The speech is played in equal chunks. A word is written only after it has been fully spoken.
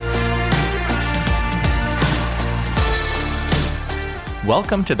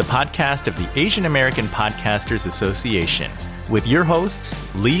welcome to the podcast of the Asian American Podcasters Association with your hosts,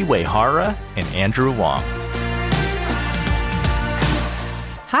 Lee Weihara and Andrew Wong.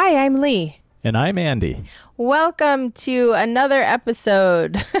 Hi, I'm Lee. And I'm Andy. Welcome to another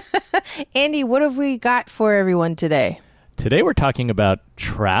episode. Andy, what have we got for everyone today? Today we're talking about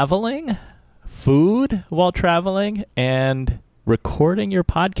traveling, food while traveling, and recording your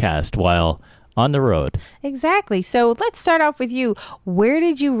podcast while on the road. Exactly. So let's start off with you. Where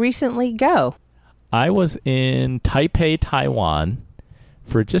did you recently go? I was in Taipei, Taiwan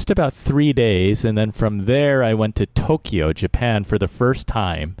for just about 3 days. And then from there, I went to Tokyo, Japan for the first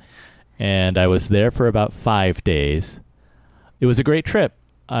time. And I was there for about 5 days. It was a great trip.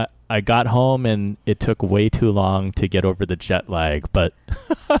 I got home and it took way too long to get over the jet lag, but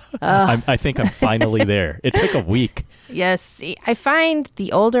I think I'm finally there. It took a week. Yes, I find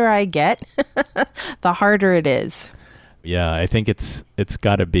the older I get, the harder it is. Yeah, I think it's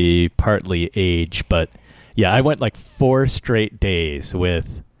got to be partly age, but yeah, I went like 4 straight days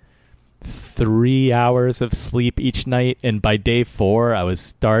with 3 hours of sleep each night, and by day 4, I was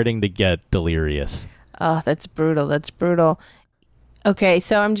starting to get delirious. Oh, that's brutal. That's brutal. Okay,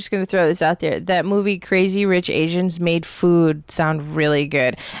 so I'm just going to throw this out there. That movie Crazy Rich Asians made food sound really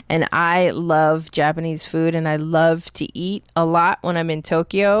good. And I love Japanese food, and I love to eat a lot when I'm in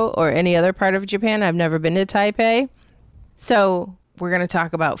Tokyo or any other part of Japan. I've never been to Taipei. So we're going to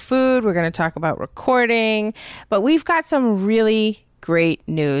talk about food. We're going to talk about recording. But we've got some really great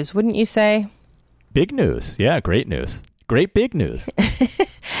news, wouldn't you say? Big news. Yeah, great news. Great big news.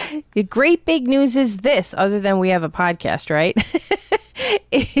 The great big news is this, other than we have a podcast, right?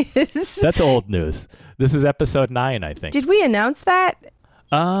 That's old news. This is episode 9, I think. Did we announce that?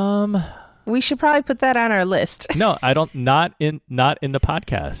 We should probably put that on our list. No, I don't. Not in the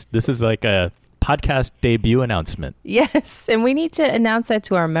podcast. This is like a podcast debut announcement. Yes, and we need to announce that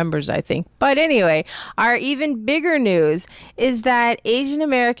to our members, I think. But anyway, our even bigger news is that Asian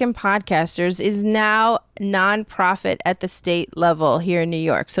American Podcasters is now nonprofit at the state level here in New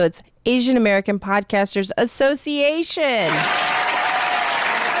York. So it's Asian American Podcasters Association.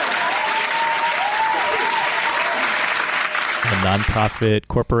 A nonprofit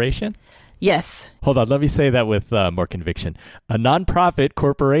corporation? Yes. Hold on, let me say that with more conviction. A nonprofit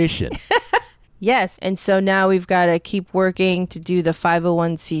corporation. Yes. And so now we've got to keep working to do the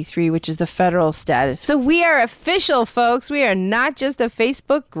 501c3, which is the federal status. So we are official, folks. We are not just a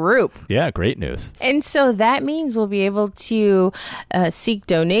Facebook group. Yeah, great news. And so that means we'll be able to seek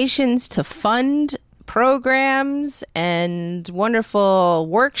donations to fund programs and wonderful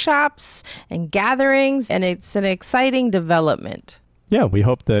workshops and gatherings. And it's an exciting development. Yeah, we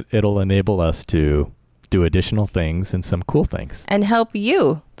hope that it'll enable us to do additional things and some cool things. And help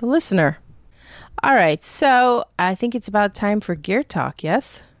you, the listener. All right, so I think it's about time for Gear Talk,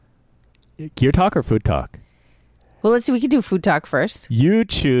 yes? Gear Talk or Food Talk? Well, let's see. We could do Food Talk first. You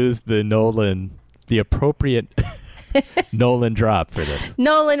choose the appropriate Nolan drop for this.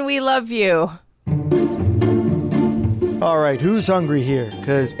 Nolan, we love you. All right, who's hungry here?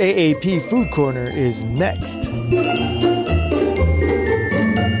 Because AAP Food Corner is next.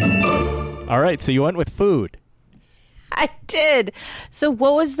 All right, so you went with food. I did. So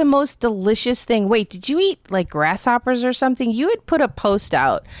what was the most delicious thing? Wait, did you eat like grasshoppers or something? You had put a post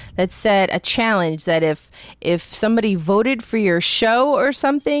out that said a challenge that if somebody voted for your show or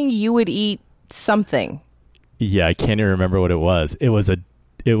something, you would eat something. Yeah, I can't even remember what it was. It was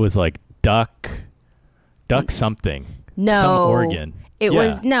like duck something. No. Some organ. It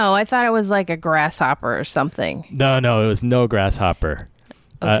was, no, I thought it was like a grasshopper or something. No, it was no grasshopper.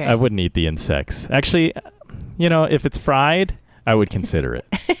 Okay. I wouldn't eat the insects. Actually, if it's fried, I would consider it.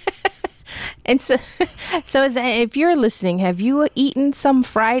 And so if you're listening, have you eaten some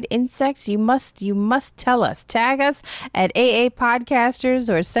fried insects? You must tell us. Tag us at AA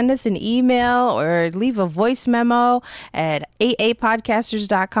Podcasters or send us an email or leave a voice memo at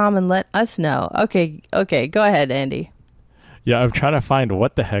aapodcasters.com and let us know. Okay, go ahead, Andy. Yeah, I'm trying to find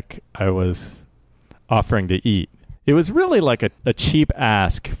what the heck I was offering to eat. It was really like a cheap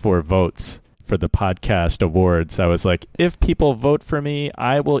ask for votes for the podcast awards. I was like, if people vote for me,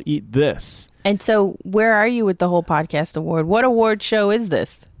 I will eat this. And so where are you with the whole podcast award? What award show is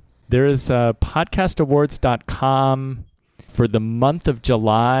this? There is podcastawards.com. For the month of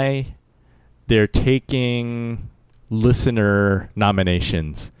July, they're taking listener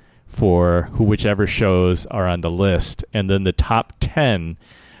nominations for whichever shows are on the list. And then the top 10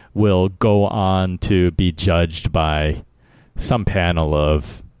 will go on to be judged by some panel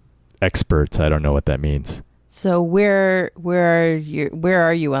of experts. I don't know what that means. So where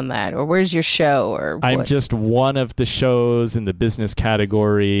are you on that, or where's your show, or what? I'm just one of the shows in the business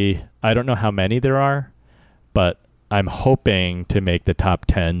category. I don't know how many there are, but I'm hoping to make the top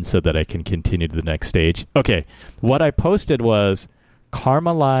 10 so that I can continue to the next stage. Okay, what I posted was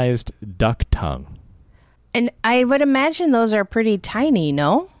caramelized duck tongue. And I would imagine those are pretty tiny,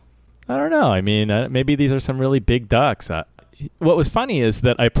 no? I don't know. I mean, maybe these are some really big ducks. What was funny is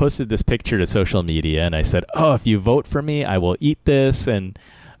that I posted this picture to social media and I said, oh, if you vote for me, I will eat this. And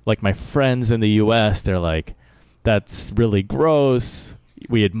like my friends in the US, they're like, that's really gross.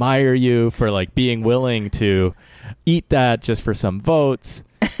 We admire you for like being willing to eat that just for some votes.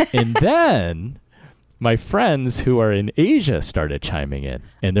 And then my friends who are in Asia started chiming in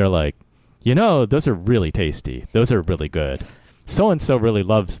and they're like, you know, those are really tasty. Those are really good. So-and-so really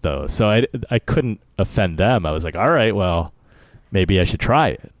loves those. So I couldn't offend them. I was like, all right, well, maybe I should try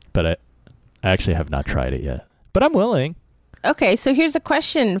it. But I actually have not tried it yet. But I'm willing. Okay, so here's a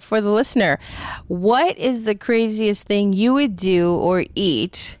question for the listener. What is the craziest thing you would do or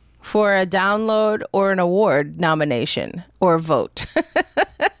eat for a download or an award nomination or vote?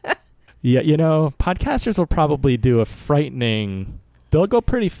 Yeah, you know, podcasters will probably do a frightening... They'll go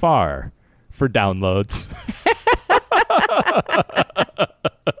pretty far for downloads.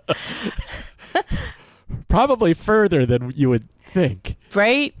 Probably further than you would think.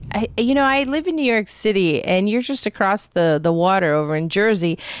 Right? I live in New York City and you're just across the water over in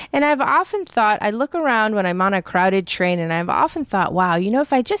Jersey. And I've often thought, I look around when I'm on a crowded train and I've often thought, wow,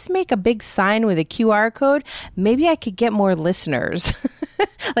 if I just make a big sign with a QR code, maybe I could get more listeners.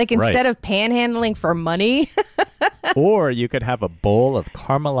 Like instead of panhandling for money. Or you could have a bowl of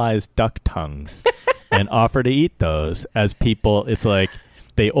caramelized duck tongues and offer to eat those as people. It's like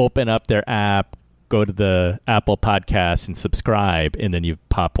they open up their app, go to the Apple Podcast and subscribe, and then you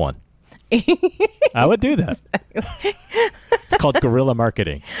pop one. I would do that. It's called guerrilla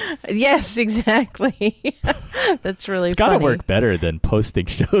marketing. Yes, exactly. That's really funny. It's got to work better than posting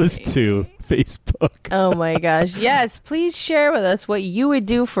shows to Facebook. Oh my gosh. Yes, please share with us what you would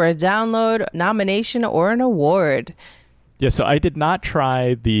do for a download, nomination, or an award. Yeah, so I did not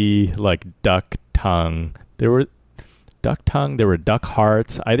try the duck tongue. There were duck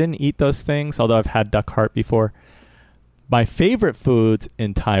hearts. I didn't eat those things, although I've had duck heart before. My favorite foods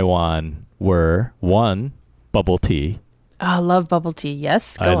in Taiwan were, one, bubble tea. Oh, I love bubble tea.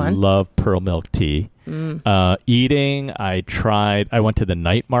 Yes, go on. I love pearl milk tea. Eating, I went to the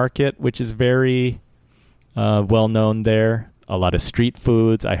night market, which is very well known there. A lot of street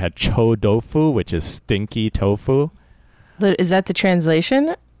foods. I had cho tofu, which is stinky tofu. Is that the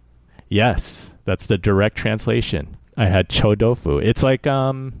translation? Yes, that's the direct translation. I had cho tofu. It's like,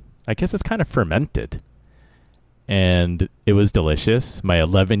 I guess it's kind of fermented. And it was delicious. My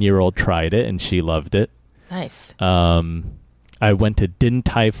 11-year-old tried it, and she loved it. Nice. I went to Din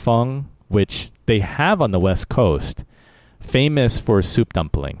Tai Fung, which they have on the West Coast, famous for soup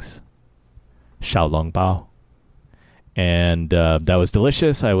dumplings, xiaolongbao. And that was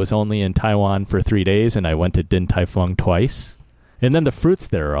delicious. I was only in Taiwan for 3 days, and I went to Din Tai Fung twice. And then the fruits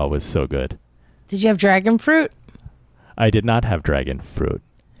there are always so good. Did you have dragon fruit? I did not have dragon fruit.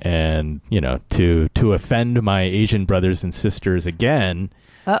 And, to offend my Asian brothers and sisters again,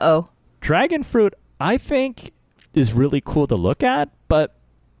 dragon fruit, I think, is really cool to look at, but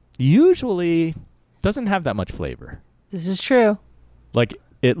usually doesn't have that much flavor. This is true. Like,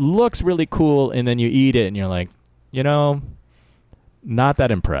 it looks really cool, and then you eat it, and you're like, not that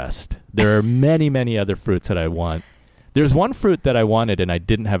impressed. There are many, many other fruits that I want. There's one fruit that I wanted, and I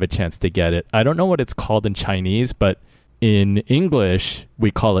didn't have a chance to get it. I don't know what it's called in Chinese, but in English,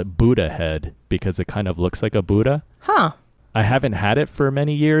 we call it Buddha head because it kind of looks like a Buddha. Huh. I haven't had it for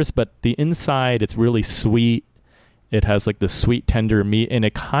many years, but the inside, it's really sweet. It has like the sweet, tender meat, and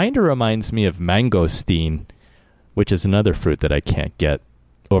it kind of reminds me of mangosteen, which is another fruit that I can't get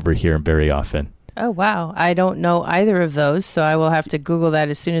over here very often. Oh, wow. I don't know either of those, so I will have to Google that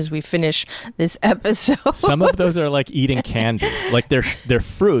as soon as we finish this episode. Some of those are like eating candy. Like they're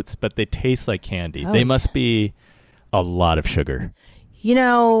fruits, but they taste like candy. Oh. They must be a lot of sugar.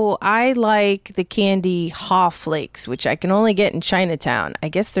 I like the candy Haw Flakes, which I can only get in Chinatown. I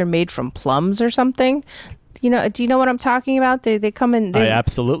guess they're made from plums or something. Do you know what I'm talking about? They come in. I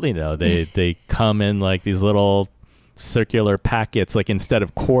absolutely know. They come in like these little circular packets, like instead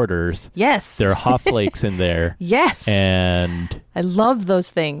of quarters. Yes. There are Haw Flakes in there. Yes. And I love those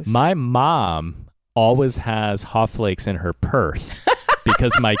things. My mom always has Haw Flakes in her purse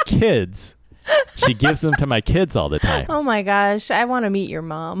because my kids... She gives them to my kids all the time. Oh my gosh, I want to meet your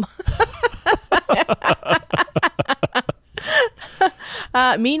mom.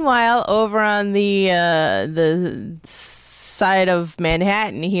 Meanwhile, over on the side of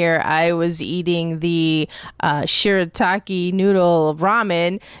Manhattan here, I was eating the shirataki noodle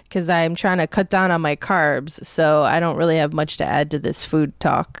ramen because I'm trying to cut down on my carbs. So I don't really have much to add to this food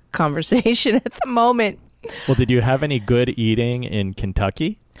talk conversation at the moment. Well, did you have any good eating in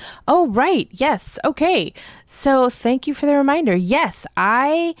Kentucky? Oh, right. Yes. Okay. So thank you for the reminder. Yes,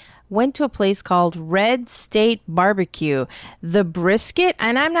 I went to a place called Red State Barbecue. The brisket,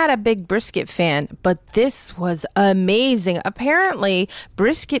 and I'm not a big brisket fan, but this was amazing. Apparently,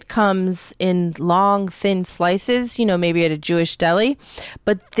 brisket comes in long, thin slices, maybe at a Jewish deli.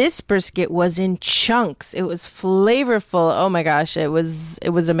 But this brisket was in chunks. It was flavorful. Oh my gosh, it was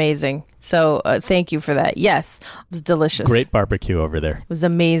amazing. So thank you for that. Yes, it was delicious. Great barbecue over there. It was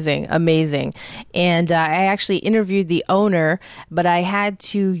amazing. And I actually interviewed the owner, but I had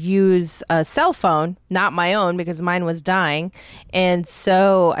to use a cell phone, not my own, because mine was dying. And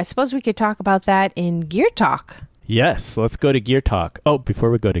so I suppose we could talk about that in Gear Talk. Yes, let's go to Gear Talk. Oh,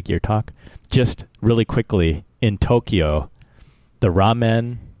 before we go to Gear Talk, just really quickly, in Tokyo, the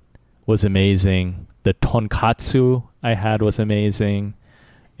ramen was amazing. The tonkatsu I had was amazing.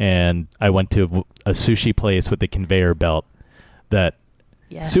 And I went to a sushi place with the conveyor belt that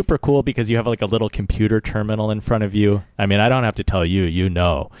super cool because you have like a little computer terminal in front of you. I mean, I don't have to tell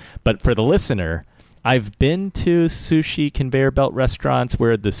you, But for the listener, I've been to sushi conveyor belt restaurants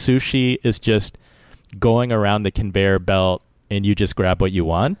where the sushi is just going around the conveyor belt and you just grab what you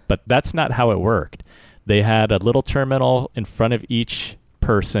want. But that's not how it worked. They had a little terminal in front of each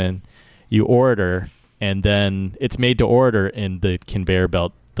person. You order, and then it's made to order, and the conveyor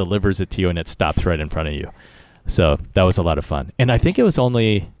belt delivers it to you and it stops right in front of you. So that was a lot of fun. And I think it was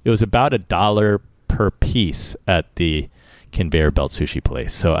about $1 per piece at the conveyor belt sushi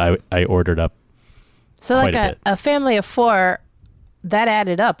place. So I ordered up quite a bit. A family of 4, that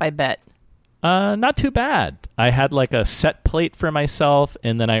added up, I bet. Not too bad. I had like a set plate for myself,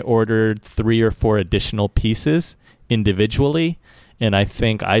 and then I ordered 3 or 4 additional pieces individually. And I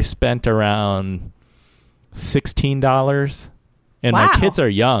think I spent around $16. And wow. My kids are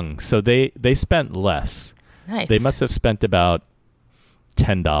young, so they spent less. Nice. They must have spent about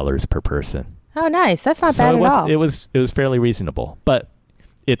 $10 per person. Oh, nice. That's not bad at all. It was fairly reasonable, but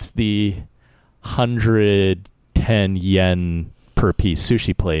it's the 110 yen per piece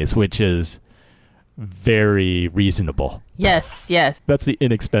sushi place, which is very reasonable. Yes. That's the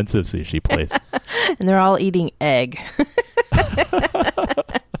inexpensive sushi place. And they're all eating egg.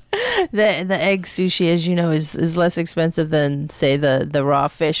 The egg sushi, as you know, is less expensive than, say, the raw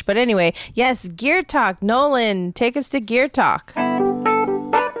fish. But anyway, yes, Gear Talk. Nolan, take us to Gear Talk.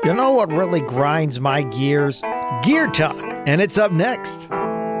 You know what really grinds my gears? Gear Talk, and it's up next.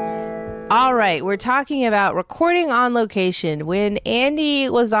 All right, we're talking about recording on location. When Andy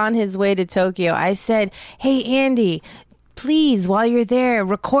was on his way to Tokyo, I said, hey, Andy, please, while you're there,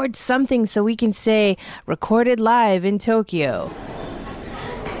 record something so we can say recorded live in Tokyo.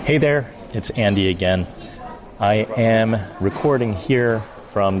 Hey there, it's Andy again. I am recording here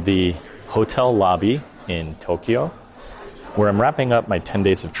from the hotel lobby in Tokyo, where I'm wrapping up my 10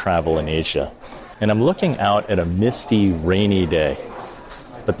 days of travel in Asia. And I'm looking out at a misty, rainy day.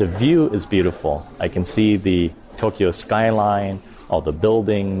 But the view is beautiful. I can see the Tokyo skyline, all the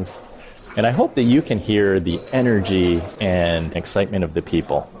buildings, and I hope that you can hear the energy and excitement of the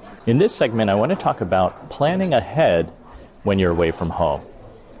people. In this segment, I want to talk about planning ahead when you're away from home.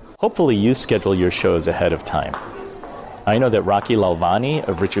 Hopefully you schedule your shows ahead of time. I know that Rocky Lalvani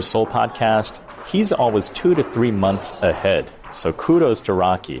of Richer Soul Podcast, he's always 2 to 3 months ahead. So kudos to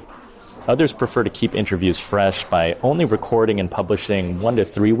Rocky. Others prefer to keep interviews fresh by only recording and publishing 1 to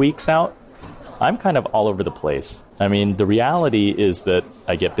 3 weeks out. I'm kind of all over the place. I mean, the reality is that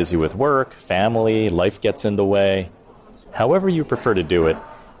I get busy with work, family, life gets in the way. However you prefer to do it,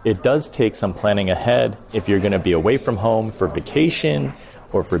 it does take some planning ahead if you're going to be away from home for vacation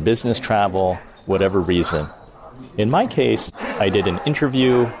or for business travel, whatever reason. In my case, I did an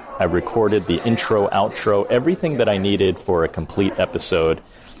interview, I recorded the intro, outro, everything that I needed for a complete episode,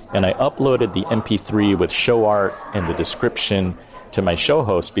 and I uploaded the MP3 with show art and the description to my show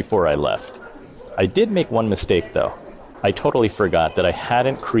host before I left. I did make one mistake though. I totally forgot that I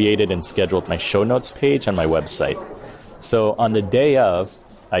hadn't created and scheduled my show notes page on my website. So on the day of,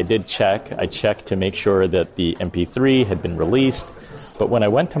 I checked to make sure that the MP3 had been released, but when I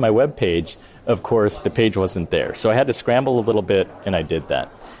went to my webpage, of course, the page wasn't there. So I had to scramble a little bit, and I did that.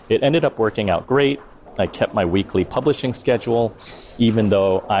 It ended up working out great. I kept my weekly publishing schedule, even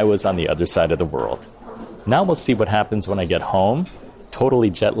though I was on the other side of the world. Now we'll see what happens when I get home, totally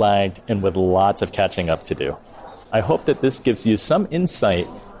jet-lagged and with lots of catching up to do. I hope that this gives you some insight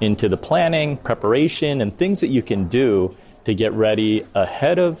into the planning, preparation, and things that you can do to get ready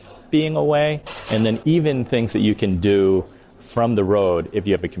ahead of being away, and then even things that you can do from the road if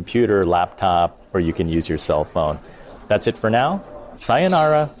you have a computer, laptop, or you can use your cell phone. That's it for now.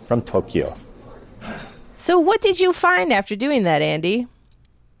 Sayonara from Tokyo. So what did you find after doing that, Andy?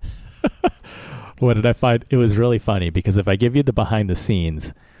 What did I find? It was really funny because if I give you the behind the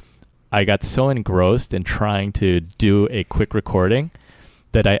scenes, I got so engrossed in trying to do a quick recording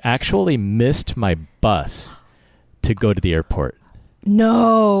that I actually missed my bus to go to the airport.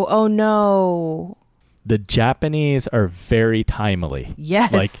 No. Oh, no. The Japanese are very timely.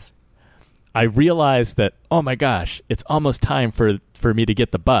 Yes. Like, I realized that, oh my gosh, it's almost time for me to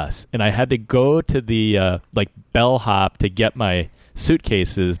get the bus. And I had to go to the bellhop to get my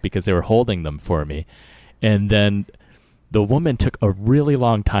suitcases because they were holding them for me. And then the woman took a really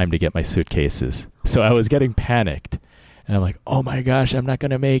long time to get my suitcases. So I was getting panicked. And I'm like, oh my gosh, I'm not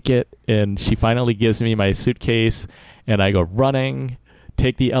going to make it. And she finally gives me my suitcase. And I go running,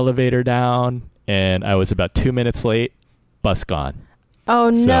 take the elevator down. And I was about 2 minutes late. Bus gone. Oh,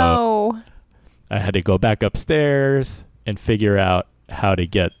 no. I had to go back upstairs and figure out how to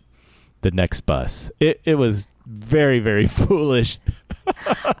get the next bus. It was very, very foolish.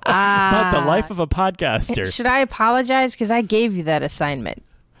 But the life of a podcaster. Should I apologize? Because I gave you that assignment.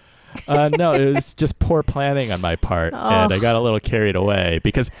 No, it was just poor planning on my part. And I got a little carried away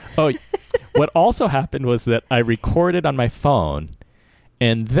because, what also happened was that I recorded on my phone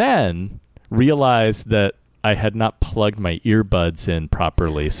and then realized that I had not plugged my earbuds in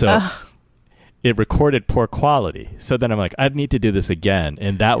properly. So it recorded poor quality. So then I'm like, I need to do this again.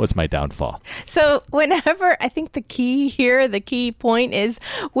 And that was my downfall. So whenever, I think the key point is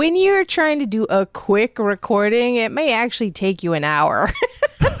when you're trying to do a quick recording, it may actually take you an hour.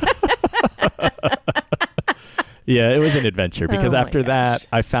 Yeah, it was an adventure because after gosh. that,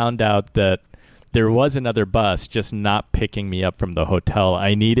 I found out that there was another bus just not picking me up from the hotel.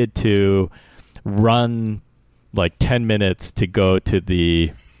 I needed to run like 10 minutes to go to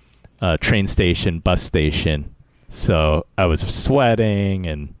the bus station. So I was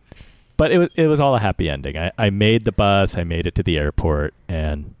sweating, but it was all a happy ending. I made the bus, I made it to the airport,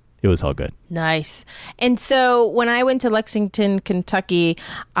 and it was all good. Nice. And so when I went to Lexington, Kentucky,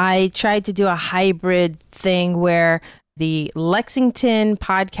 I tried to do a hybrid thing where the Lexington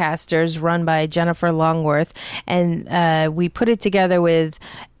podcasters run by Jennifer Longworth, and we put it together with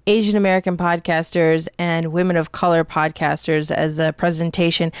Asian American podcasters and women of color podcasters as a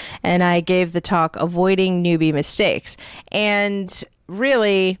presentation. And I gave the talk Avoiding Newbie Mistakes. And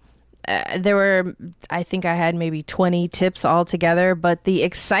really, I think I had maybe 20 tips altogether. But the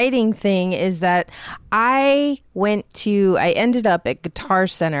exciting thing is that I ended up at Guitar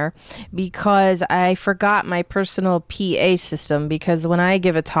Center because I forgot my personal PA system, because when I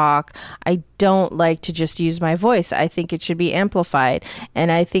give a talk, I don't like to just use my voice. I think it should be amplified.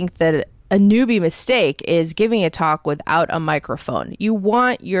 And I think that a newbie mistake is giving a talk without a microphone. You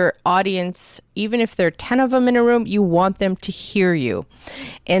want your audience, even if there are 10 of them in a room, you want them to hear you.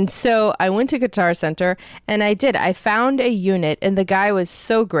 And so I went to Guitar Center and I found a unit, and the guy was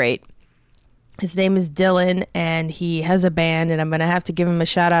so great. His name is Dylan, and he has a band, and I'm going to have to give him a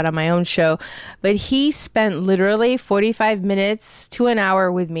shout out on my own show. But he spent literally 45 minutes to an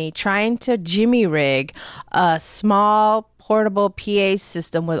hour with me trying to jimmy rig a small portable PA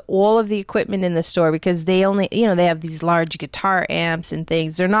system with all of the equipment in the store, because they only, they have these large guitar amps and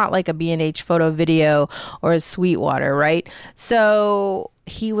things. They're not like a B&H Photo Video or a Sweetwater, right? So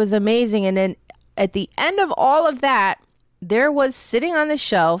he was amazing. And then at the end of all of that, there was sitting on the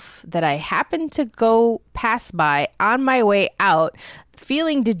shelf that I happened to go pass by on my way out,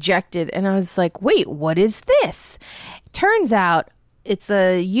 feeling dejected. And I was like, wait, what is this? Turns out it's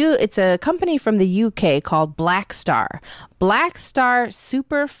a company from the UK called Blackstar. Blackstar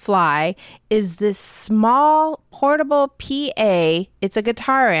Superfly is this small portable PA. It's a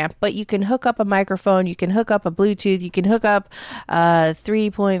guitar amp, but you can hook up a microphone, you can hook up a Bluetooth, you can hook up a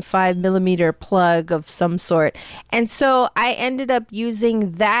 3.5 millimeter plug of some sort. And so I ended up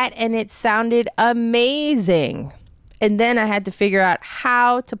using that, and it sounded amazing. And then I had to figure out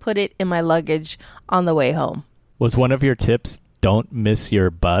how to put it in my luggage on the way home. Was one of your tips, don't miss your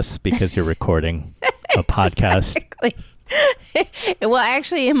bus because you're recording a podcast? Well,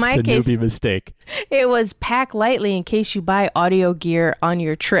 actually, in my case, newbie mistake. It was pack lightly in case you buy audio gear on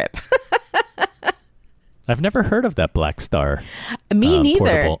your trip. I've never heard of that Blackstar. Me neither.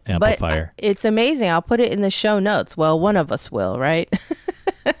 Portable amplifier. But it's amazing. I'll put it in the show notes. Well, one of us will, right?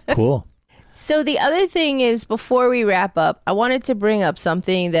 Cool. So the other thing is, before we wrap up, I wanted to bring up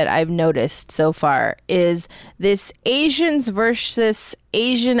something that I've noticed so far is this Asians versus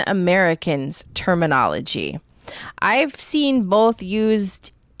Asian Americans terminology. I've seen both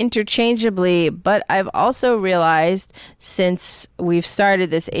used interchangeably, but I've also realized since we've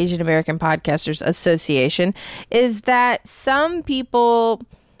started this Asian American Podcasters Association is that some people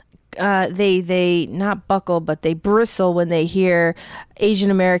they not buckle, but they bristle when they hear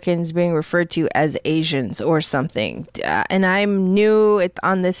Asian Americans being referred to as Asians or something. And I'm new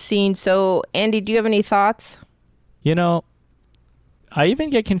on this scene. So, Andy, do you have any thoughts? You know, I even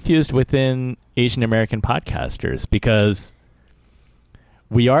get confused within Asian American podcasters because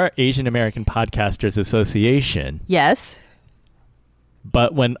we are Asian American Podcasters Association. Yes.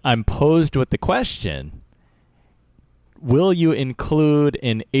 But when I'm posed with the question, will you include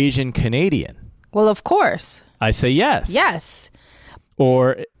an Asian Canadian? Well, of course. I say yes. Yes.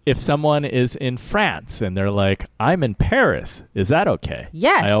 Or if someone is in France and they're like, I'm in Paris, is that okay?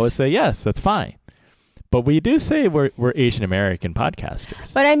 Yes. I always say yes, that's fine. But we do say we're Asian American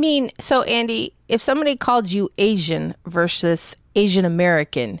podcasters. But I mean, so Andy, if somebody called you Asian versus Asian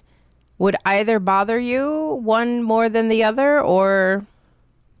American, would either bother you, one more than the other, or?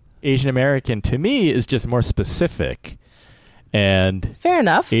 Asian American to me is just more specific. And fair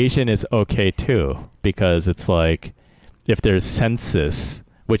enough. Asian is okay too, because it's like if there's census,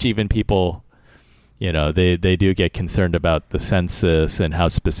 which even people, you know, they do get concerned about the census and how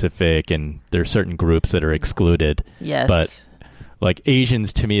specific, and there are certain groups that are excluded. Yes. But like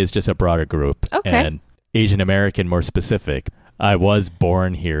Asians to me is just a broader group. Okay. And Asian American more specific. I was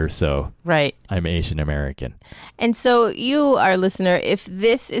born here, so right. I'm Asian American. And so you, our listener, if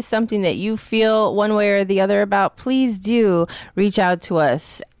this is something that you feel one way or the other about, please do reach out to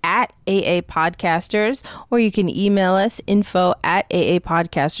us at AA Podcasters, or you can email us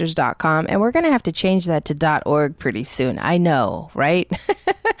info@aapodcasters.com. And we're going to have to change that to .org pretty soon. I know, right?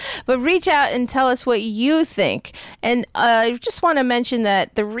 But reach out and tell us what you think. And I just want to mention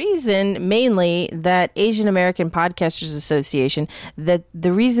that the reason mainly that Asian American Podcasters Association, that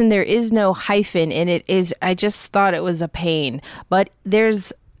the reason there is no hyphen in it is I just thought it was a pain. But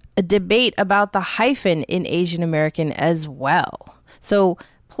there's a debate about the hyphen in Asian American as well. So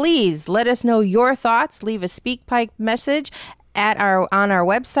please let us know your thoughts. Leave a SpeakPipe message on our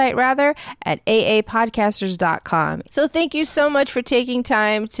website at aapodcasters.com. So thank you so much for taking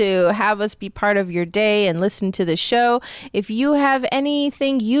time to have us be part of your day and listen to the show. If you have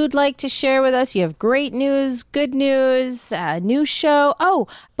anything you'd like to share with us, you have great news, good news, new show. Oh,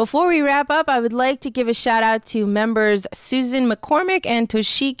 before we wrap up, I would like to give a shout out to members Susan McCormick and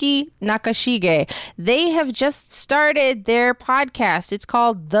Toshiki Nakashige. They have just started their podcast. It's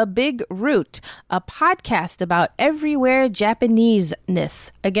called The Big Root, a podcast about everywhere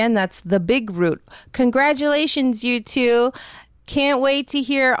Japanese-ness. Again, that's The Big Root. Congratulations, you two. Can't wait to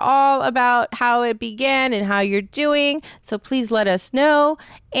hear all about how it began and how you're doing. So please let us know.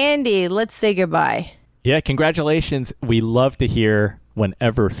 Andy, let's say goodbye. Yeah, congratulations. We love to hear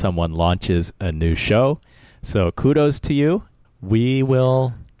whenever someone launches a new show. So kudos to you. We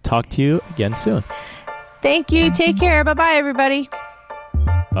will talk to you again soon. Thank you. Take care. Bye-bye, everybody.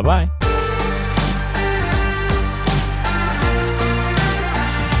 Bye-bye.